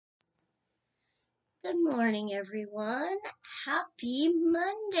Good morning, everyone. Happy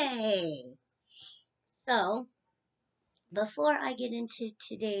Monday. So, before I get into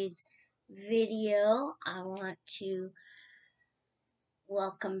today's video, I want to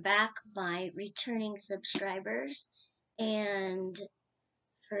welcome back my returning subscribers. And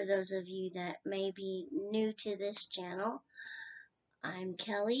for those of you that may be new to this channel, I'm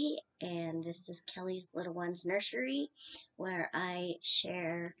Kelly, and this is Kelly's Little Ones Nursery, where I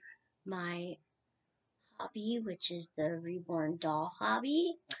share my hobby, which is the reborn doll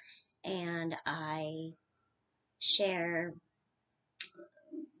hobby. And I share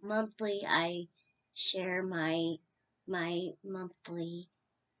monthly. I share my monthly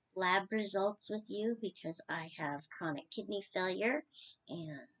lab results with you because I have chronic kidney failure,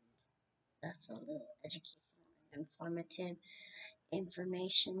 and that's a little educational and informative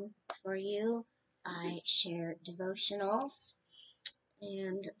information for you. I share devotionals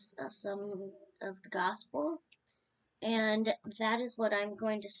and some of the gospel, and that is what I'm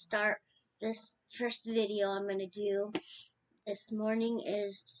going to start this first video I'm going to do this morning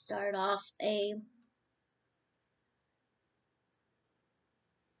is start off a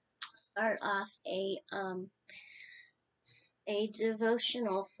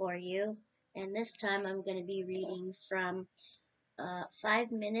devotional for you, and this time I'm going to be reading from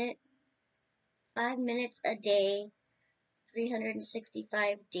 5 minutes a day,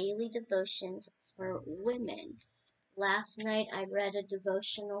 365 daily devotions for women. Last night I read a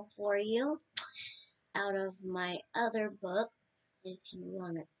devotional for you out of my other book. If you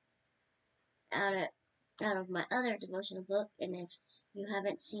want to out of my other devotional book, and if you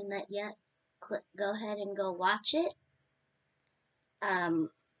haven't seen that yet, go ahead and go watch it.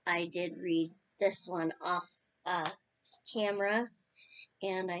 I did read this one off camera,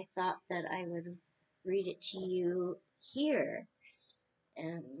 and I thought that I would read it to you here.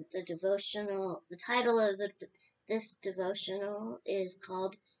 And the title of this devotional is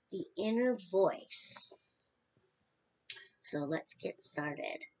called The Inner Voice. So let's get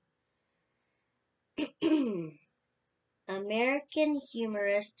started. American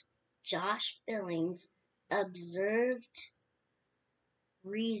humorist Josh Billings observed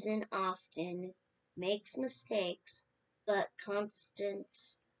reason often makes mistakes, but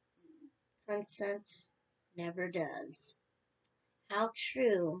consensus never does. How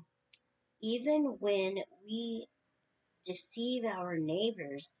true! Even when we deceive our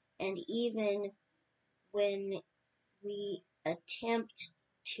neighbors, and even when we attempt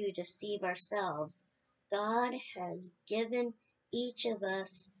to deceive ourselves, God has given each of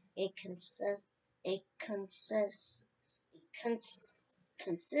us a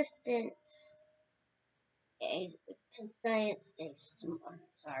consistent, a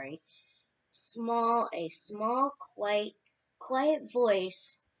small, quiet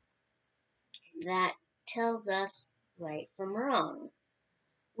voice that tells us right from wrong.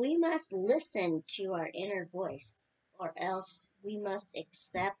 We must listen to our inner voice, or else we must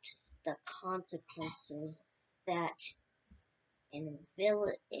accept the consequences that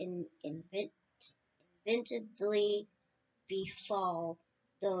inevitably befall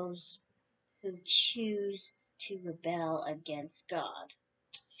those who choose to rebel against God.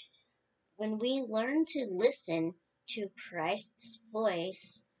 When we learn to listen to Christ's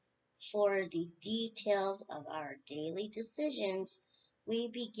voice for the details of our daily decisions, we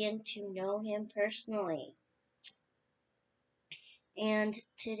begin to know Him personally. And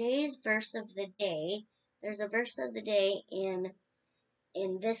today's verse of the day, there's a verse of the day in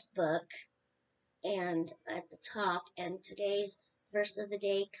this book and at the top, and today's verse of the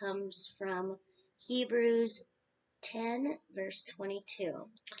day comes from Hebrews 10 verse 22.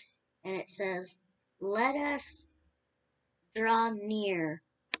 And it says, "Let us draw near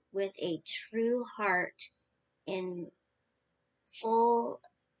with a true heart in full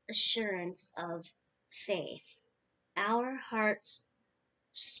assurance of faith, our hearts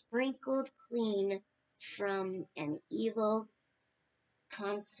sprinkled clean from an evil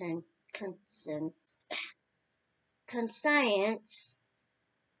conscience,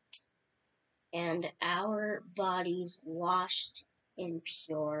 and our bodies washed in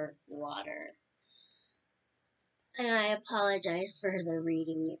pure water." And I apologize for the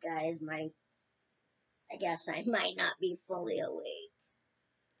reading, you guys. I guess I might not be fully awake,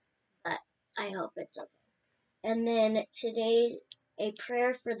 but I hope it's okay. And then today, a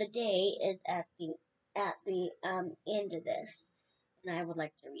prayer for the day is at the end of this, and I would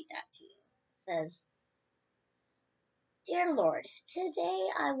like to read that to you. It says, "Dear Lord, today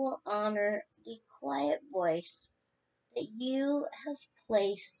I will honor the quiet voice that you have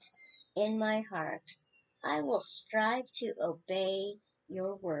placed in my heart. I will strive to obey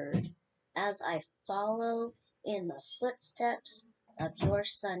your word as I follow in the footsteps of your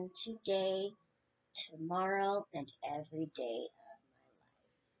Son today, tomorrow, and every day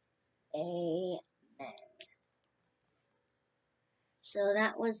of my life. Amen. So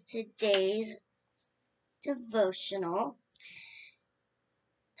that was today's devotional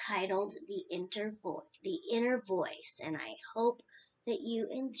titled The Inner Voice, and I hope that you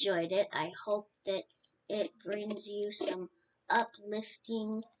enjoyed it. I hope that it brings you some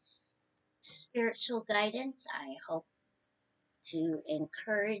uplifting spiritual guidance. I hope to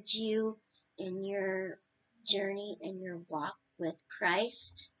encourage you in your journey and your walk with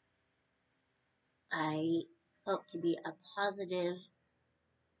Christ. I hope to be a positive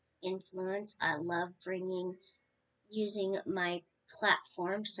influence. I love using my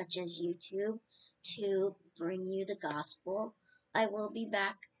platform, such as YouTube, to bring you the gospel. I will be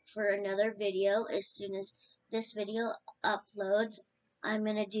back for another video as soon as this video uploads. I'm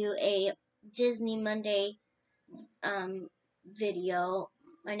going to do a Disney Monday video.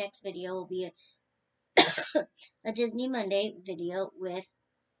 My next video will be a Disney Monday video with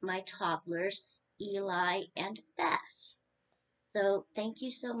my toddlers, Eli and Beth. So thank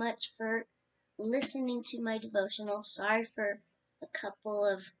you so much for listening to my devotional. Sorry for a couple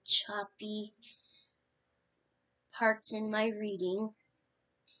of choppy parts in my reading.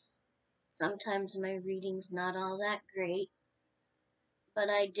 Sometimes my reading's not all that great, but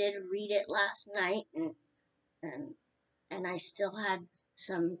I did read it last night and and I still had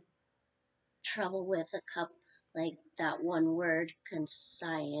some trouble with a couple, like that one word,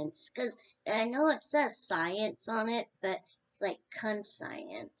 conscience, because I know it says science on it, but it's like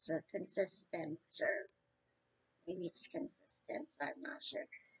conscience or consistence, or maybe it's consistence, I'm not sure.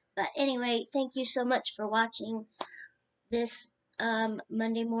 But anyway, thank you so much for watching this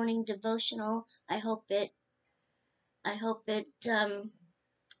Monday morning devotional. I hope it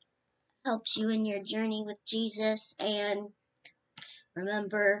helps you in your journey with Jesus, and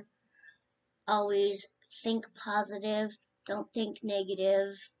remember, always think positive, don't think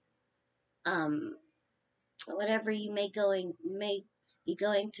negative. Um, whatever you may be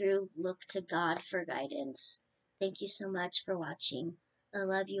going through, look to God for guidance. Thank you so much for watching. I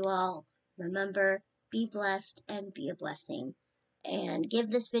love you all. Remember, be blessed and be a blessing. And give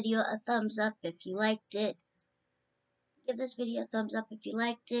this video a thumbs up if you liked it. Give this video a thumbs up if you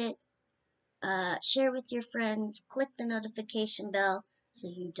liked it. Share with your friends. Click the notification bell so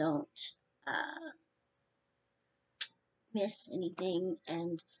you don't miss anything.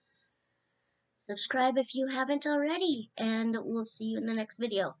 And subscribe if you haven't already. And we'll see you in the next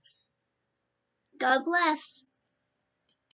video. God bless.